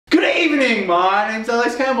evening, my name's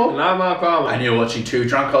Alex Campbell. And I'm Mark Palmer. And you're watching two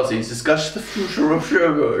drunk Aussies discuss the future of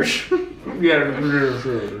Star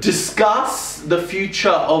Yeah. Discuss the future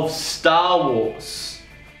of Star Wars.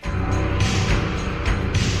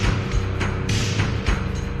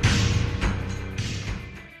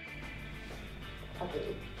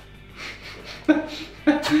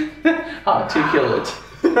 Articulate,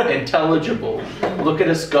 intelligible. Look at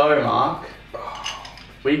us go, Mark.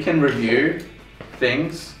 We can review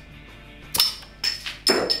things.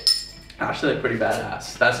 Actually, they're pretty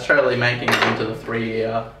badass. That's totally making it into the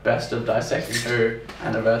 3-year Best of Dissecting Who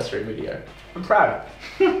anniversary video. I'm proud.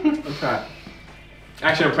 I'm proud.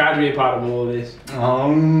 Actually, I'm proud to be a part of all of this.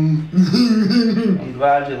 I'm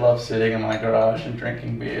glad you love sitting in my garage and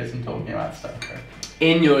drinking beers and talking about Star Trek.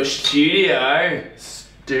 In your studio.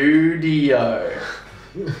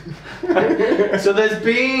 So there's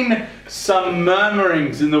been some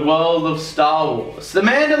murmurings in the world of Star Wars. The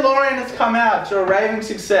Mandalorian has come out to a raving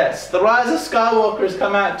success. The Rise of Skywalker has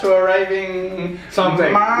come out to a raving...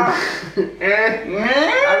 something. I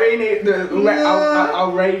mean,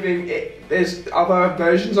 a raving... there's other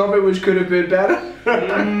versions of it which could have been better.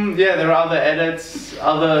 Yeah, there are other edits,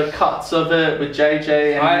 other cuts of it with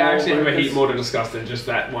JJ and... I actually have a heap more to discuss than just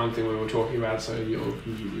that one thing we were talking about, so you're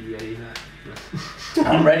ready now.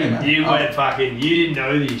 I'm ready, man. You weren't fucking... You didn't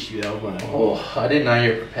know the issue, though, but... Oh, I didn't know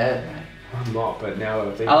you were prepared, man. I'm not, but now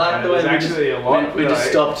that I think I like the way we just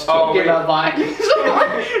stopped talking about Vikings.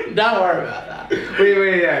 Don't worry about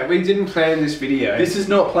that. We didn't plan this video. This is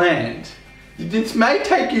not planned. This may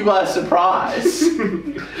take you by surprise.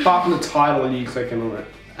 Apart from the title and you clicking on it.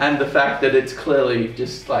 And the fact that it's clearly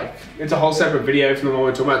just like... It's a whole separate video from the one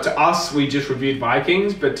we're talking about. To us, we just reviewed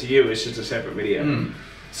Vikings, but to you, it's just a separate video.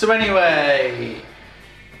 So anyway...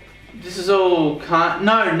 This is all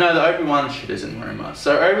No, the Obi Wan shit isn't rumour.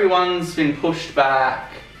 So Obi Wan's been pushed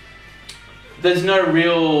back. There's no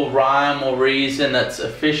real rhyme or reason that's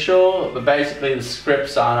official, but basically the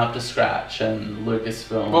scripts aren't up to scratch and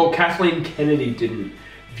Lucasfilm... Well, Kathleen Kennedy didn't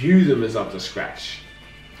view them as up to scratch.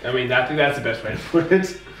 I mean, I think that's the best way to put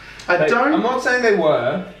it. I'm not saying they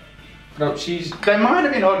were. No, They might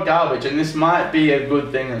have been hot garbage, and this might be a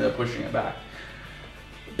good thing that they're pushing it back.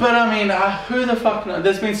 But I mean, who the fuck knows?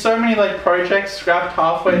 There's been so many like projects scrapped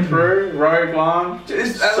halfway through. Rogue One,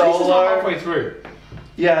 Solo. Halfway through.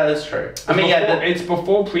 Yeah, that's true. It's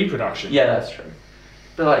before pre-production. Yeah, that's true.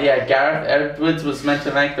 But like, yeah, Gareth Edwards was meant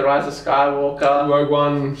to make The Rise of Skywalker. Rogue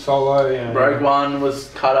One, Solo, yeah. Rogue One was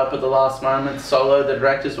cut up at the last moment. Solo, the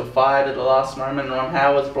directors were fired at the last moment. Ron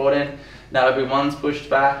Howard's brought in. Now Obi-Wan's pushed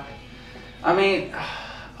back. I mean...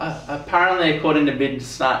 apparently, according to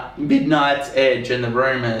Midnight's Edge and the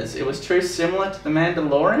rumours, it was too similar to The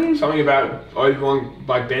Mandalorian. Something about Obi-Wan,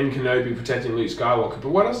 like Ben Kenobi protecting Luke Skywalker, but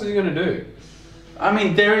what else is he going to do? I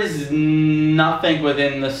mean, there is nothing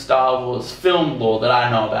within the Star Wars film lore that I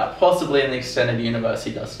know about. Possibly in the extended universe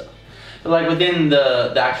he does stuff. But like within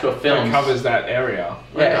the actual films... It covers that area.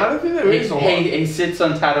 Yeah, I don't think there is a lot. He sits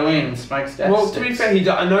on Tatooine and smokes death Well, sticks. to be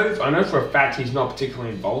fair, I know for a fact he's not particularly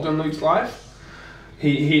involved in Luke's life.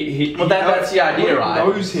 Well, that's the idea, right?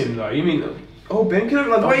 Knows him though. You mean, Ben Kenobi?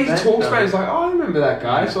 Like the way he talks about it, he's like, oh, I remember that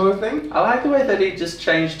guy, sort of thing. I like the way that he just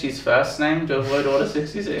changed his first name to avoid Order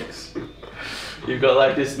 66. You've got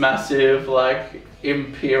like this massive like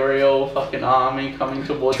Imperial fucking army coming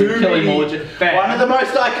towards him, killing more one of the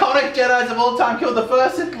most iconic Jedis of all time, killed the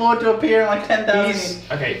first Sith Lord to appear in like 10,000 years.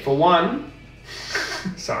 Okay, for one.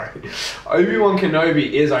 Sorry. Obi-Wan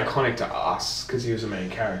Kenobi is iconic to us because he was a main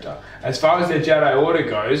character. As far as the Jedi Order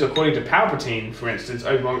goes, according to Palpatine, for instance,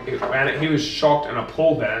 he was shocked and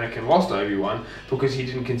appalled that Anakin lost Obi-Wan because he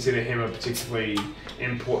didn't consider him a particularly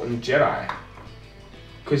important Jedi.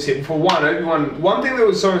 Because for one thing that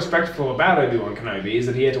was so respectful about Obi-Wan Kenobi is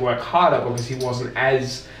that he had to work harder because he wasn't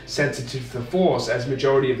as sensitive to the Force as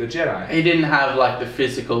majority of the Jedi. He didn't have like the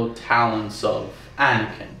physical talents of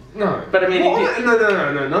Anakin. No. But I mean...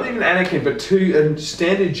 No, not even Anakin, but to a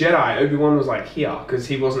standard Jedi, Obi-Wan was like here, because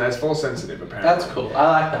he wasn't as Force sensitive, apparently. That's cool,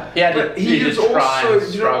 I like that. He was also... Do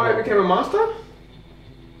you know why he became a master?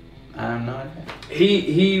 I have no idea.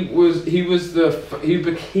 He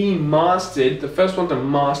mastered, the first one to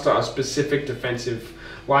master a specific defensive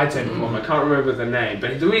lightsaber form. I can't remember the name,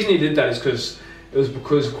 but the reason he did that is because... It was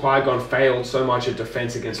because Qui-Gon failed so much at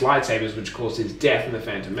defense against lightsabers, which caused his death in The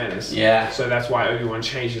Phantom Menace. Yeah. So that's why Obi-Wan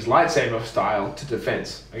changed his lightsaber style to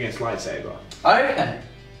defense against lightsaber. Okay.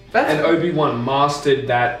 And Obi-Wan mastered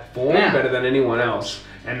that form better than anyone else,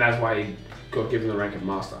 and that's why he got given the rank of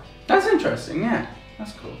master. That's interesting, yeah.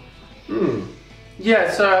 That's cool.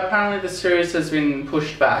 Yeah, so apparently the series has been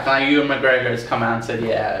pushed back. Like Ewan McGregor has come out and said,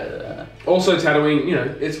 Also, Tatooine, you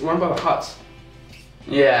know, it's run by the Hutts.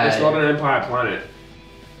 Yeah. It's not an Empire planet.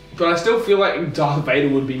 But I still feel like Darth Vader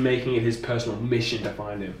would be making it his personal mission to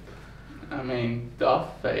find him. I mean, Darth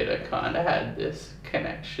Vader kind of had this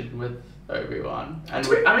connection with Obi Wan, and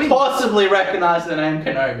possibly recognized the name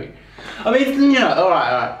Kenobi. I mean, you know, all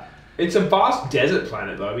right. It's a vast desert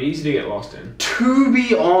planet, though. It'd be easy to get lost in. To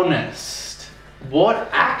be honest, what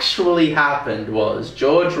actually happened was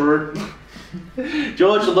George Lucas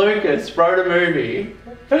wrote a movie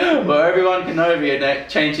where Obi-Wan Kenobi had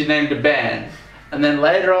changed his name to Ben. And then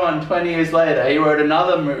later on, 20 years later, he wrote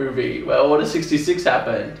another movie where Order 66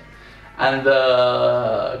 happened. And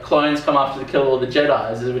the clones come after to kill all the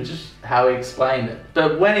Jedis, which is how he explained it.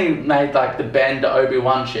 But when he made like the Ben to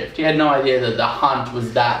Obi-Wan shift, he had no idea that the hunt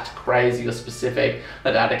was that crazy or specific,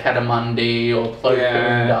 that Adakatamundi or Plo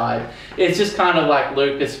Koon died. It's just kind of like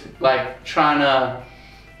Lucas like trying to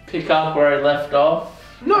pick up where he left off.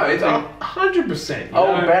 No, it's 100%.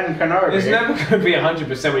 Oh, Ben Kenobi. It's never going to be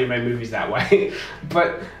 100% when you make movies that way.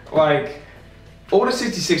 But like Order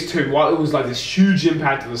 66 too, while it was like this huge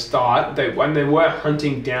impact at the start, when they were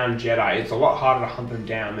hunting down Jedi, it's a lot harder to hunt them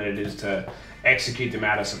down than it is to execute them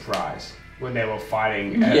out of surprise when they were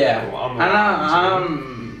fighting.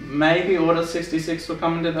 Maybe Order 66 will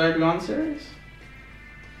come into the Obi-Wan series.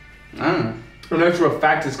 I don't know. I know for a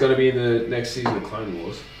fact it's going to be in the next season of Clone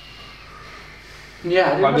Wars. Yeah,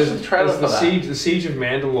 I didn't watch the trailer for that. The Siege of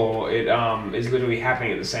Mandalore, it is literally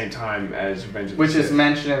happening at the same time as Revenge of the Sith. Which is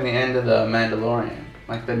mentioned in the end of The Mandalorian.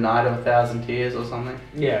 Like the Night of 1,000 Tears or something.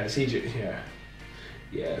 Yeah, the Siege of...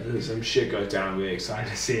 Yeah, there's some shit goes down. I'm really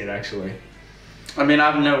excited to see it, actually. I mean,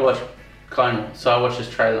 I've never watched Clone Wars, so I watched this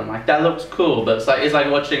trailer and I'm like, that looks cool, but it's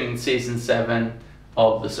like watching season 7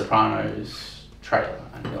 of The Sopranos trailer.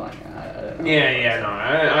 And you're like, I don't know.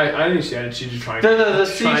 I understand. She's just trying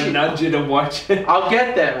to nudge you to watch it. I'll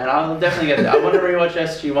get there, man. I'll definitely get there. I want to rewatch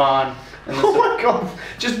SG-1. Oh my god!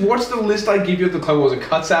 Just watch the list I give you of the Clone Wars. It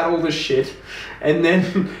cuts out all the shit, and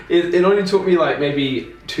then it only took me like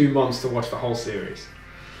maybe 2 months to watch the whole series.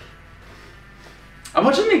 I'm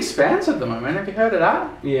watching The Expanse at the moment. Have you heard of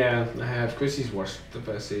that? Yeah, I have. Chrissy's watched the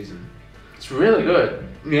first season. It's really good.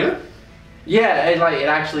 Yeah? Yeah, it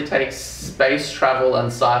actually takes space travel and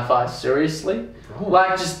sci-fi seriously. Oh.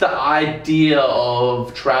 Like just the idea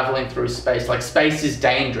of traveling through space. Like space is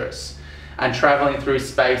dangerous, and traveling through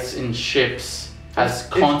space in ships has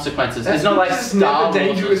consequences. It's not like Star Wars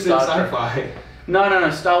dangerous and Star Trek. No.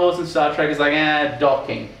 Star Wars and Star Trek is like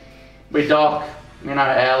docking. We dock,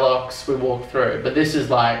 airlocks. We walk through. But this is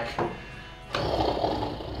like.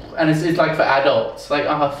 And it's like for adults. Like,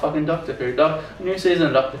 fucking Doctor Who. New season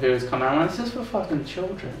of Doctor Who has come out. It's just for fucking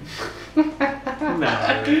children. No.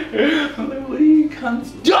 What are you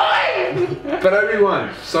cunts doing? But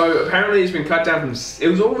Obi-Wan. So apparently it's been cut down from... It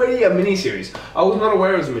was already a miniseries. I was not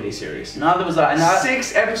aware it was a miniseries. Neither was I.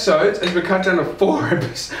 6 episodes. It's been cut down to 4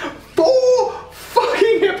 episodes. 4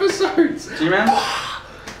 fucking episodes. Do you remember?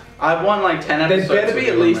 I've won like 10 episodes. They better be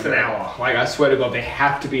at least an hour. Like, I swear to God, they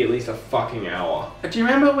have to be at least a fucking hour. Do you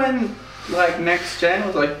remember when, like, Next Gen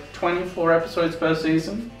was like 24 episodes per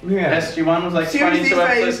season? Yeah. SG-1 was like 22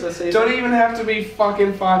 episodes per season? Don't even have to be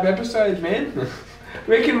fucking 5 episodes, man.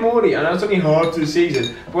 Rick and Morty, I know it's only half the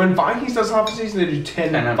season, but when Vikings does half the season, they do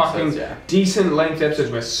 10 fucking decent length episodes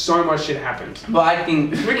where so much shit happens.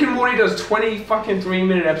 Rick and Morty does 20 fucking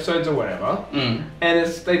 3-minute episodes or whatever, and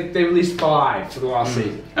they released 5 for the last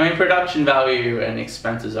season. I mean, production value and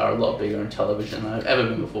expenses are a lot bigger in television than they've ever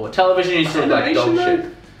been before. Television used to look like dog shit.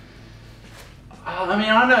 I mean,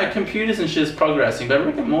 I don't know, computers and shit is progressing, but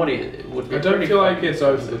Rick and Morty would be I don't feel like it's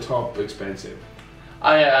over the top expensive.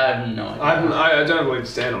 I have no idea. I don't really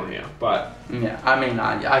stand on here, but... Yeah, I mean,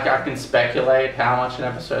 I can speculate how much an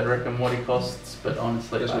episode of Rick and Morty costs, but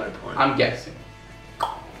honestly, there's no point. I'm guessing.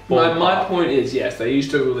 My point is, yes, they used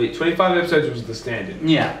to release... 25 episodes was the standard.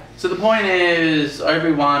 Yeah. So the point is,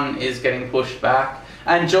 Obi-Wan is getting pushed back,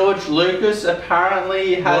 and George Lucas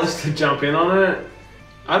apparently wants to jump in on it.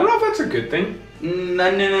 I don't know if that's a good thing. No.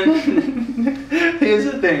 Here's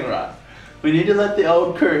the thing, right? We need to let the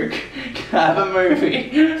old crook have a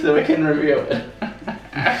movie so we can review it.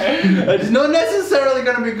 It's not necessarily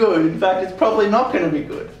going to be good. In fact, it's probably not going to be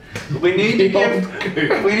good. We need to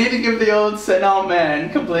give the old senile man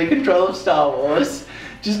complete control of Star Wars,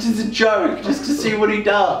 just as a joke, just to see what he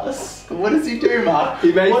does. What does he do, Mark?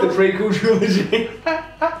 He made the prequel trilogy.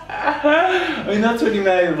 I mean, that's what he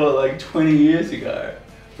made, like 20 years ago.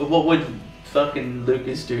 But what would fucking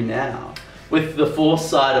Lucas do now? With the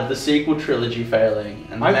foresight of the sequel trilogy failing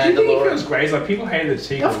and the Mandalorian. I do think he feels great. Like, people hate the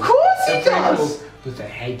sequel. Of course he does! but they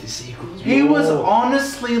hate the sequels. He was more.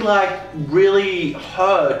 honestly like really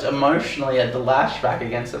hurt emotionally at the lashback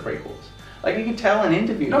against the prequels. Like you can tell in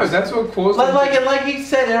interviews. No, that's what caused like he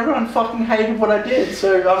said, everyone fucking hated what I did,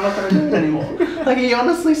 so I'm not gonna do it anymore. Like he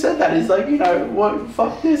honestly said that. He's like, you know, what?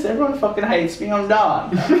 Fuck this. Everyone fucking hates me. I'm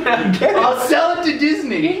done. I get it. I'll sell it to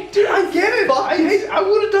Disney. Dude, I get it. I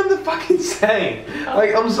would have done the fucking same.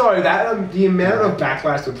 Like, I'm sorry, that the amount of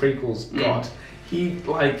backlash the prequels got, You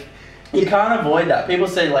can't avoid that. People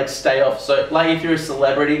say like stay off. So like if you're a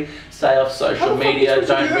celebrity, stay off social media.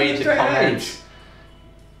 Don't read the comments.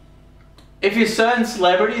 If you're certain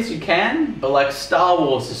celebrities, you can, but like Star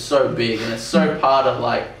Wars is so big and it's so part of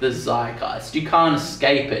like the zeitgeist. You can't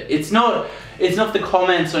escape it. It's not the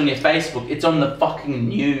comments on your Facebook. It's on the fucking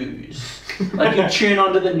news. Like you tune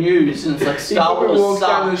onto the news and it's like Star Wars walks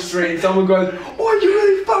sucks. down the street, someone goes, "Oh, you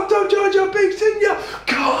really fucked up Jar Jar Binks, didn't you?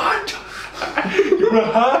 God, you're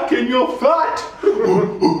a hack and you're fat."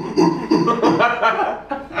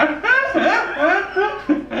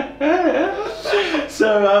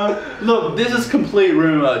 So, look, this is complete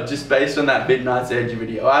rumor just based on that Midnight's Edge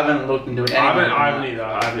video. I haven't looked into it. I haven't either.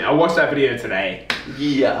 I watched that video today.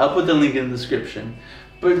 Yeah, I'll put the link in the description.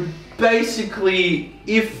 But basically,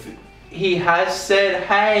 if he has said,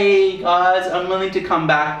 "Hey guys, I'm willing to come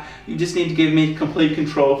back. You just need to give me complete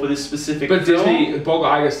control for this specific film." But Disney, Bob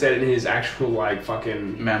Iger said in his actual like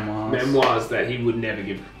fucking memoirs that he would never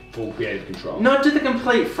give full creative control. Not to the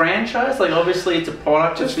complete franchise. Like obviously, it's a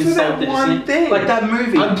product that's been sold to one Disney. thing. Like that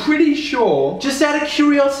movie. I'm pretty sure. Just out of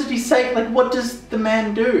curiosity's sake, like what does the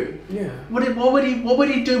man do? Yeah. What would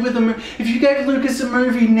he do with the movie? If you gave Lucas a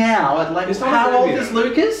movie now, at like how old is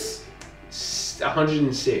Lucas?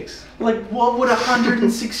 106. Like what would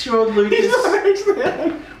 106-year-old Lucas,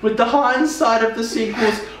 with the hindsight of the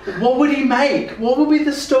sequels, what would he make? What would be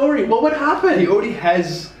the story? What would happen? He already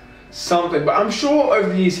has something, but I'm sure over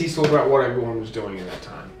the years he's thought about what everyone was doing at that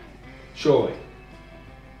time. Surely.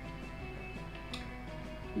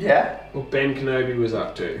 Yeah. What Ben Kenobi was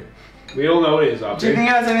up to. We all know what he was up to. Do you think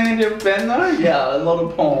it has anything to do with Ben though? Yeah, a lot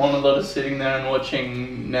of porn, a lot of sitting there and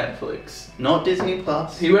watching Netflix. Not Disney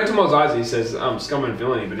Plus. He went to Mos Eisley, he says scum and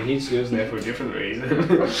villainy, but he goes there for a different reason.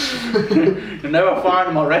 You'll never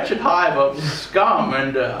find my wretched hive of scum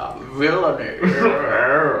and villainy.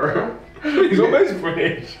 He's almost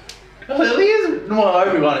British. Well, he is. Well,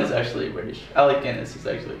 Obi Wan is actually British. Alec Guinness is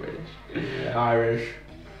actually British. Yeah, Irish.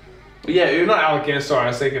 Yeah, not Alec Guinness, sorry, I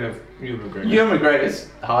was thinking of Ewan McGregor. Ewan McGregor's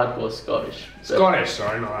hardcore Scottish. Scottish,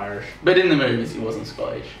 sorry, not Irish. But in the movies, he wasn't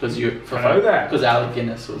Scottish because I know that. Because Alec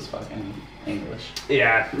Guinness was fucking English.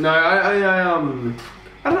 Yeah, no, I don't know.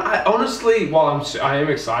 I honestly, while I am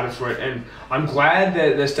excited for it, and I'm glad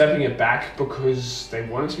that they're stepping it back because they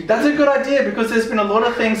want it to be. That's a good idea because there's been a lot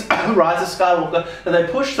of things, Rise of Skywalker, that they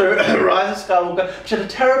pushed through. Rise of Skywalker, which had a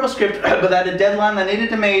terrible script, but they had a deadline they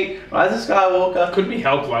needed to meet. Rise of Skywalker. Couldn't be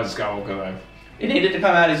helped, Rise of Skywalker though. It needed to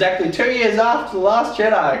come out exactly 2 years after The Last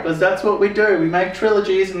Jedi, because that's what we do. We make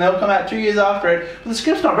trilogies and they'll come out 2 years after it. But the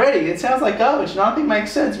script's not ready. It sounds like garbage. Nothing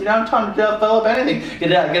makes sense. We don't have time to develop anything. Get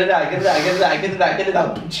it out, get it out, get it out, get it out, get it out, get it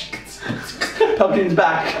out. Palpatine's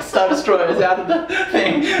back. Star Destroyer's out of the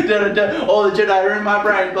thing. All the Jedi are in my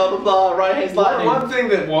brain. Blah, blah, blah. Right hand's lightning. One thing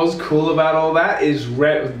that was cool about all that is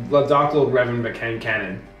Dark Lord Revan became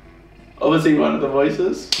canon. Oh, was he one of the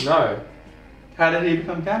voices? No. How did he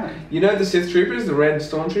become canon? You know the Sith Troopers, the Red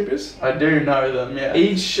Stormtroopers? I do know them, yeah.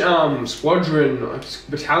 Each squadron,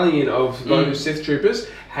 battalion of those Sith Troopers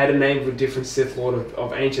had a name of a different Sith Lord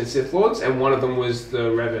of ancient Sith Lords, and one of them was the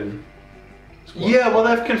Revan. Yeah, well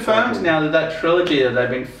they've confirmed now that trilogy that they've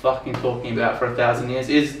been fucking talking about for 1,000 years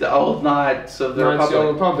is the old Knights of the Republic. It's the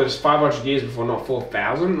old Republic, but it's 500 years before, not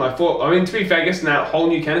 4,000. Like, to be fair, I guess now whole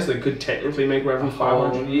new canon, so they could technically make Revan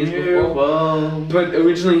 500 years before. Well, but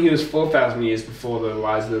originally he was 4,000 years before the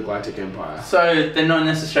rise of the Galactic Empire. So they're not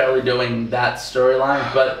necessarily doing that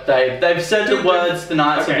storyline, but they've said the words the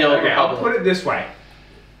Knights of the Old Republic. I'll put it this way.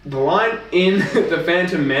 The line in The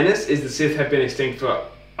Phantom Menace is the Sith have been extinct for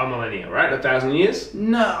a millennia, right? 1,000 years?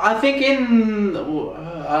 No, I think in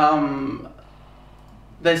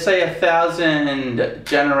they say 1,000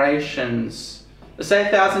 generations. They say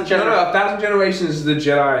 1,000 generations. No, 1,000 generations the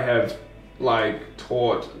Jedi have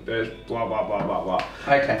taught. There's blah blah blah blah blah.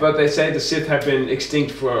 Okay. But they say the Sith have been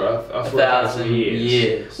extinct for a 1,000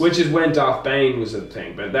 years, which is when Darth Bane was a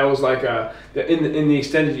thing. But that was like in the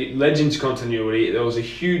extended Legends continuity, there was a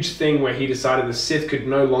huge thing where he decided the Sith could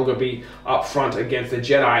no longer be up front against the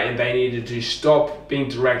Jedi, and they needed to stop being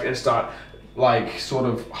direct and start sort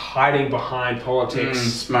of hiding behind politics,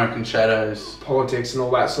 smoke and shadows, politics, and all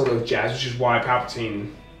that sort of jazz. Which is why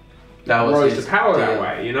Palpatine That was rose his to power deal. that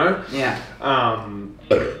way, you know? Yeah.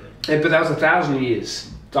 But that was 1,000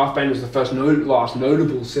 years. Darth Bane was the first last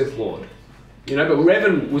notable Sith Lord. You know, but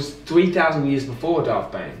Revan was 3,000 years before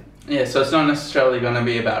Darth Bane. Yeah, so it's not necessarily going to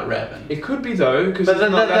be about Revan. It could be though, because But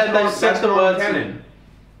that's set the not words canon.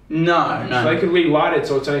 No. So they could rewrite it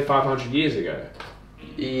so it's only 500 years ago.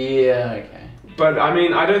 Yeah, okay. But I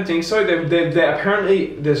mean, I don't think so. They're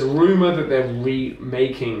apparently, there's a rumor that they're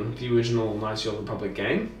remaking the original Knights of the Old Republic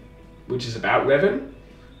game, which is about Revan.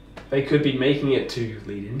 They could be making it to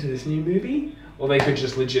lead into this new movie, or they could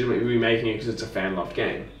just legitimately be remaking it because it's a fan-loved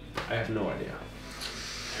game. I have no idea.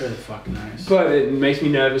 Who the fuck knows? But it makes me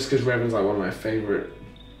nervous because Revan's like one of my favorite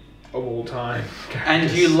of all time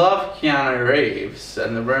characters. And you love Keanu Reeves,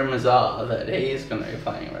 and the rumors are that he's going to be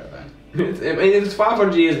playing Revan. I mean, it's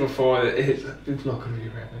 500 years before, it's not going to be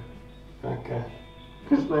Revan. Okay.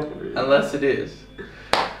 It's not going to be. Unless it is.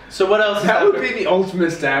 So what else? That would be the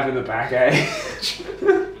ultimate stab in the back, eh?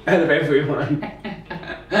 Out of everyone.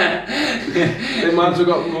 They might as well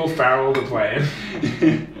got Will Ferrell to play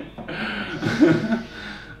him.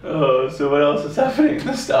 Oh, so what else is happening in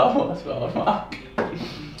the Star Wars world, Mark?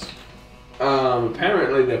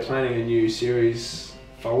 Apparently they're planning a new series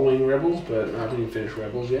following Rebels, but I haven't even finished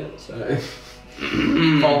Rebels yet, so...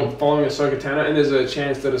 following Ahsoka Tano, and there's a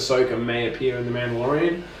chance that Ahsoka may appear in The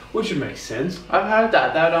Mandalorian, which would make sense. I've heard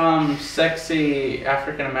that. That sexy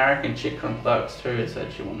African-American chick from Clerks 2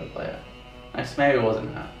 said she wanted to play it. Maybe it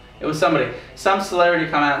wasn't her. It was somebody. Some celebrity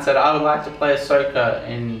come out and said, I would like to play Ahsoka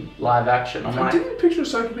in live action. I didn't picture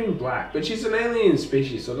Ahsoka being black, but she's an alien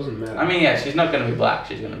species, so it doesn't matter. I mean, yeah, she's not going to be black.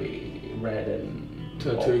 She's going to be red and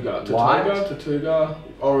Tortuga,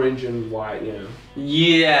 orange and white, you know.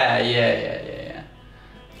 Yeah. Yeah.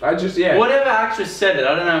 Whatever actress said it,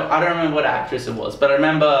 I don't know. I don't remember what actress it was, but I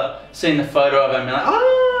remember seeing the photo of her and being like,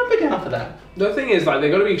 oh, I'd be down for that. The thing is, like, they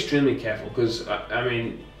got to be extremely careful because, I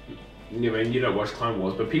mean, you don't watch Clone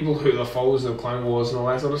Wars, but people who are followers of Clone Wars and all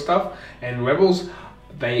that sort of stuff, and Rebels,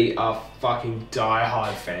 they are fucking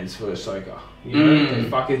die-hard fans for Ahsoka. You know, they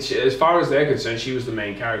fucking, as far as they're concerned, she was the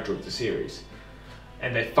main character of the series,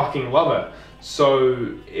 and they fucking love her.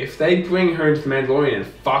 So if they bring her into The Mandalorian and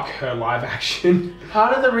fuck her live action,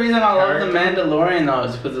 part of the reason I love The Mandalorian though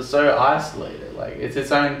is because it's so isolated. Like it's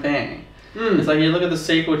its own thing. It's like you look at the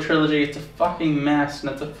sequel trilogy, it's a fucking mess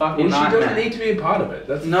and it's a fucking nightmare. She doesn't need to be a part of it.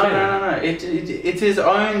 That's no. It's his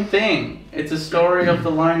own thing. It's a story of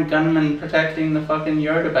the lone gunman protecting the fucking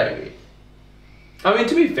Yoda baby. I mean,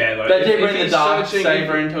 to be fair though, they did bring the dark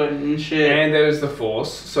saber into it and shit. And there's the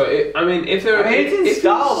Force. So if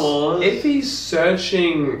Star Wars. If he's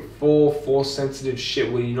searching for Force sensitive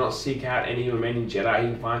shit, will you not seek out any remaining Jedi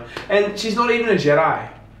he can find? And she's not even a Jedi.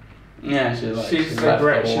 Yeah, she's like a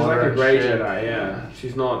grey Jedi. Yeah,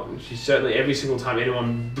 she's certainly every single time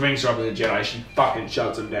anyone brings her up as a Jedi, she fucking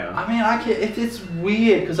shuts them down. I mean, it's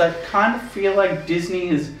weird because I kind of feel like Disney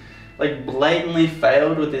has like blatantly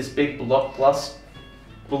failed with this big blockbuster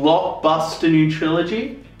new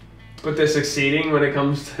trilogy. But they're succeeding when it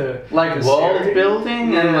comes to like world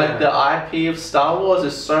building and like the IP of Star Wars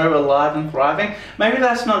is so alive and thriving. Maybe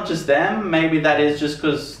that's not just them. Maybe that is just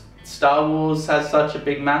because Star Wars has such a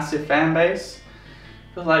big, massive fan base.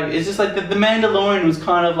 But like, it's just like the Mandalorian was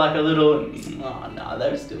kind of like a little, oh no,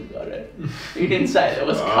 they've still got it. You didn't say there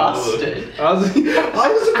was custard. I was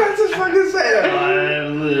about to fucking say that. A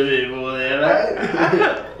little bit more than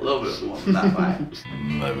that. A little bit more than that, mate.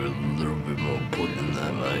 Maybe a little bit more good than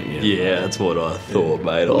that, mate. Yeah, that's what I thought,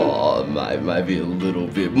 mate. Oh, mate, maybe a little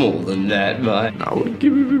bit more than that, mate. I would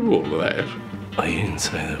give you a bit more than that. Oh, you didn't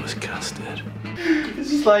say there was custard.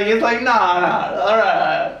 It's like, nah,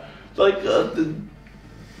 alright. Like,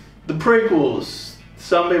 the prequels,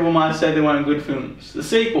 some people might say they weren't good films. The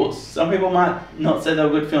sequels, some people might not say they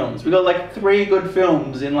were good films. We got like 3 good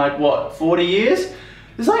films in like, what, 40 years?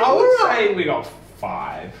 It's like, I would say we got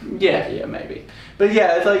 5. Yeah, maybe. But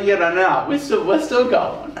yeah, it's like, no, we're still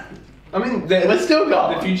going. I mean, we're still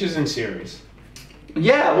going. The future's in series.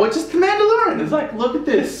 Yeah, well, just The Mandalorian. It's like, look at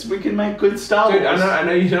this, we can make good Star Wars. Dude, I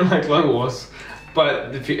know you don't like Clone Wars,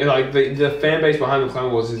 but the fan base behind the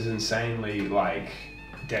Clone Wars is insanely like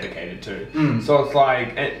dedicated too. So it's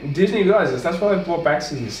like, and Disney realizes that's why they brought back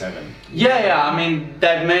season 7. Yeah. I mean,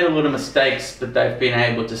 they've made a lot of mistakes, but they've been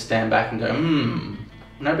able to stand back and go,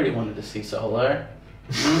 nobody wanted to see Solo.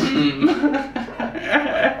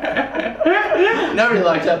 Nobody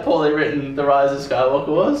liked how poorly written The Rise of Skywalker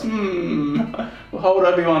was. We'll hold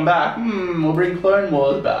Obi Wan back. We'll bring Clone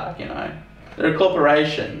Wars back. You know, they're a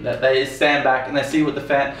corporation that they stand back and they see what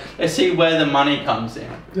they see where the money comes in.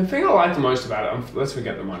 The thing I like the most about it, let's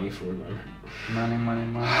forget the money for a moment. Money.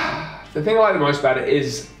 The thing I like the most about it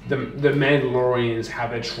is the Mandalorians, how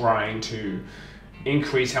they're trying to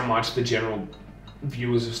increase how much the general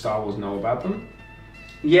viewers of Star Wars know about them.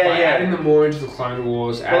 Yeah, By adding them more into the Clone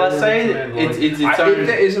Wars. Well, I say it's own... If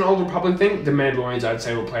there is an Old Republic thing, the Mandalorians, I'd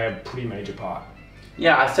say, will play a pretty major part.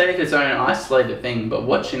 Yeah, I say it's its own isolated thing, but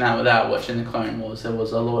watching that without watching the Clone Wars, there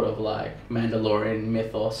was a lot of like Mandalorian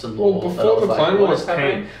mythos and lore. Well, before the Clone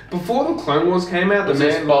Wars came out, the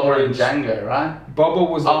Boba and Jango, right? Boba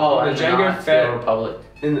was the Jango Fett. Republic.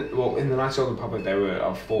 In the Knights of the Republic, they were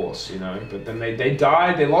a force, you know. But then they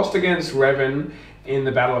died. They lost against Revan in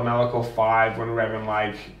the Battle of Malachor 5 when Revan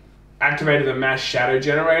like activated the mass shadow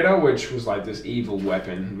generator, which was like this evil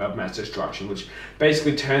weapon of mass destruction, which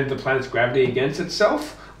basically turned the planet's gravity against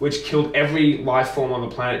itself, which killed every life form on the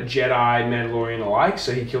planet, Jedi, Mandalorian alike.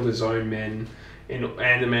 So he killed his own men and the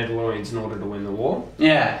Mandalorians in order to win the war.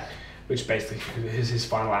 Yeah. Which basically is his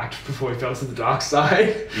final act before he fell to the dark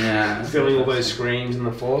side. Yeah. Feeling all those screams in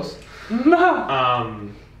the Force.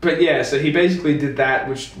 But yeah, so he basically did that,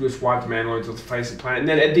 which wiped the Mandalorians off the face of the planet. And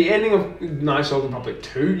then at the ending of Knights of the Republic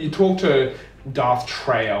 2, you talk to Darth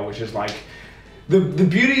Traya, which is like... The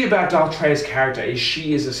beauty about Darth Traya's character is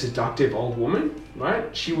she is a seductive old woman,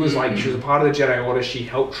 right? She was like, she was a part of the Jedi Order, she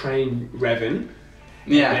helped train Revan.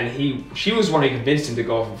 Yeah. And she was the one who convinced him to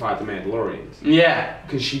go off and fight the Mandalorians. Yeah.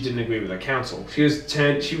 Because she didn't agree with her council. She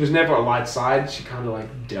was never a light side, she kind of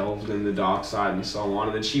like delved in the dark side and so on.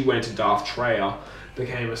 And then she went to Darth Traya,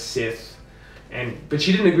 became a Sith, but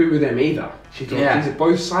she didn't agree with them either. She thought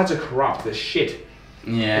both sides are corrupt, they're shit.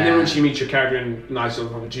 Yeah. And then when she meets your character in Knights of the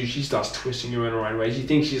Republic 2, she starts twisting you in her own ways. You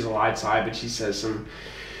think she's a light side, but she says some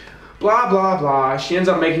blah blah blah. She ends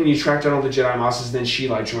up making you track down all the Jedi Masters, and then she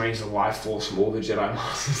like drains the life force from all the Jedi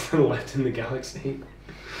Masters that are left in the galaxy.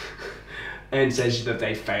 And says that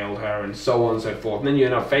they failed her and so on and so forth. And then you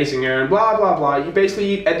end up facing her and blah blah blah. You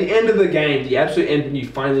basically, at the end of the game, the absolute end, when you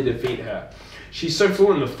finally defeat her, she's so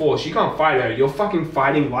fluent in the Force, you can't fight her. You're fucking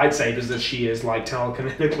fighting lightsabers that she is like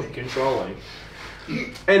telekinetically controlling.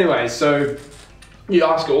 Anyway, so you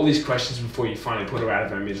ask her all these questions before you finally put her out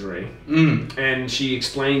of her misery. And she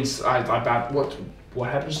explains about what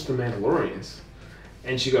happens to the Mandalorians.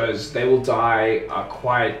 And she goes, they will die a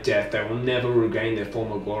quiet death. They will never regain their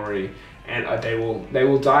former glory. And they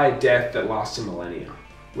will die a death that lasts a millennia.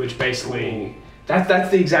 Which basically,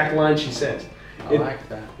 that's the exact line she says. I like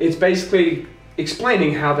that. It's basically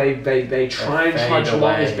explaining how they try and trudge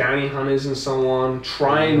along as bounty hunters and so on,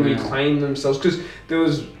 try and reclaim themselves. Because there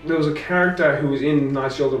was a character who was in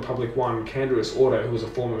Knights of the Old Republic 1, Canderous Ordo, who was a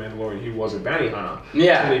former Mandalorian who was a bounty hunter.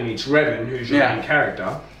 Yeah. Until he meets Revan, who's your main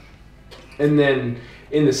character. And then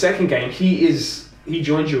in the second game, he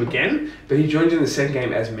joins you again, but he joins you in the second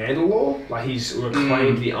game as Mandalore. Like he's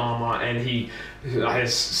reclaimed the armor and he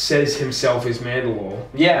says himself is Mandalore.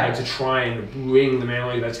 Yeah. To try and bring the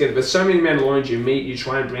Mandalorians back together. But so many Mandalorians you meet, you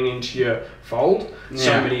try and bring into your fold. Yeah.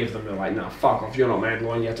 So many of them are like, nah, fuck off, you're not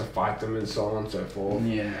Mandalorian, you have to fight them and so on and so forth.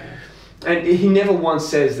 Yeah. And he never once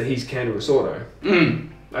says that he's Canderous Ordo.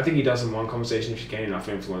 I think he does in one conversation if you gain enough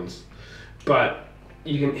influence. But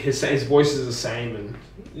his voice is the same, and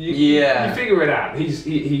you figure it out.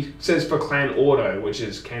 He says for Clan Ordo, which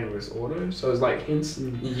is Canderous Ordo, so it's like hints.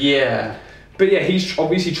 But yeah, he's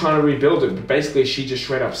obviously trying to rebuild it. But basically, she just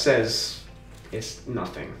straight up says it's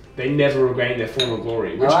nothing. They never regain their former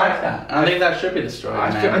glory. Which I like that. I think that should be the story.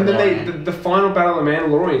 And then the final battle of the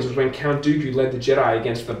Mandalorians was when Count Dooku led the Jedi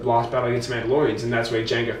against the last battle against the Mandalorians, and that's where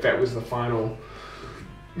Jango Fett was the final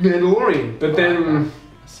Mandalorian. But then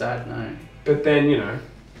sad note. But then,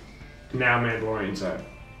 now Mandalorians are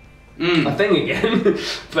a thing again.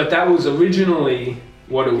 But that was originally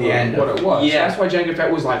what it was. Yeah. So that's why Jango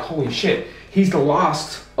Fett was like, holy shit, he's the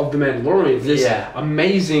last of the Mandalorians. This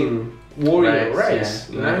amazing warrior race.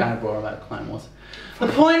 Yeah. I kind of brought about Clone Wars. The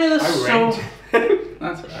point of the story...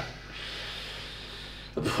 That's right.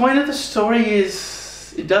 The point of the story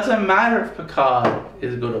is, it doesn't matter if Picard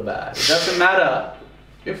is good or bad. It doesn't matter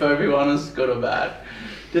if Obi-Wan is good or bad.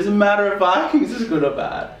 Doesn't matter if Vikings is good or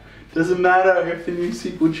bad. Doesn't matter if the new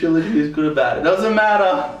sequel trilogy is good or bad. It doesn't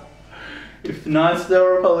matter if the Knights of the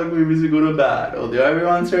Old Republic movies are good or bad, or the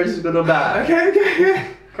Obi-Wan series is good or bad.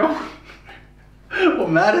 Okay. Go on. What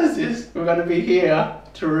matters is we're going to be here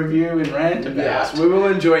to review and rant about. Yes, we will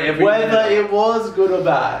enjoy every whether it was good or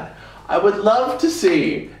bad. I would love to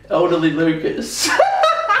see elderly Lucas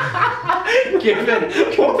given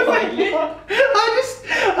completely.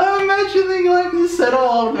 I'm imagining like this little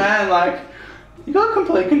old man like, you got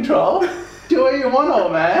complete control. Do what you want,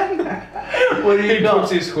 old man. What do you He got?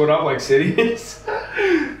 puts his hood up like Sidious.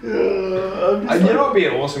 You know what would be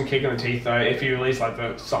an awesome kick in the teeth though if you released like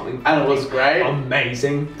something And it was great.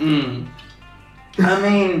 amazing. I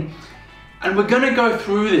mean, and we're gonna go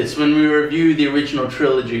through this when we review the original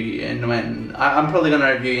trilogy, and when I'm probably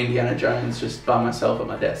gonna review Indiana Jones just by myself at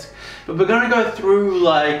my desk. But we're gonna go through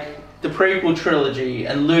like the prequel trilogy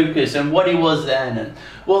and Lucas and what he was then, and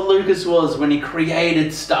what Lucas was when he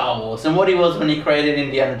created Star Wars, and what he was when he created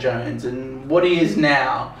Indiana Jones, and what he is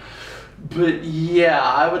now. But yeah,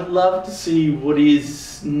 I would love to see what he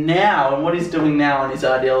is now and what he's doing now in his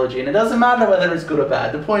ideology. And it doesn't matter whether it's good or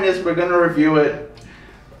bad. The point is we're going to review it.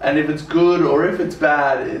 And if it's good or if it's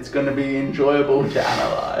bad, it's going to be enjoyable to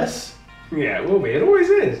analyse. Yeah, it will be. It always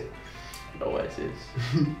is. It always is.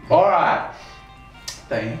 Alright.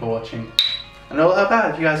 Thank you for watching. And all how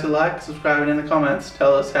bad. If you guys would like, subscribe in the comments.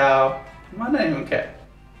 Tell us how. You might not even care.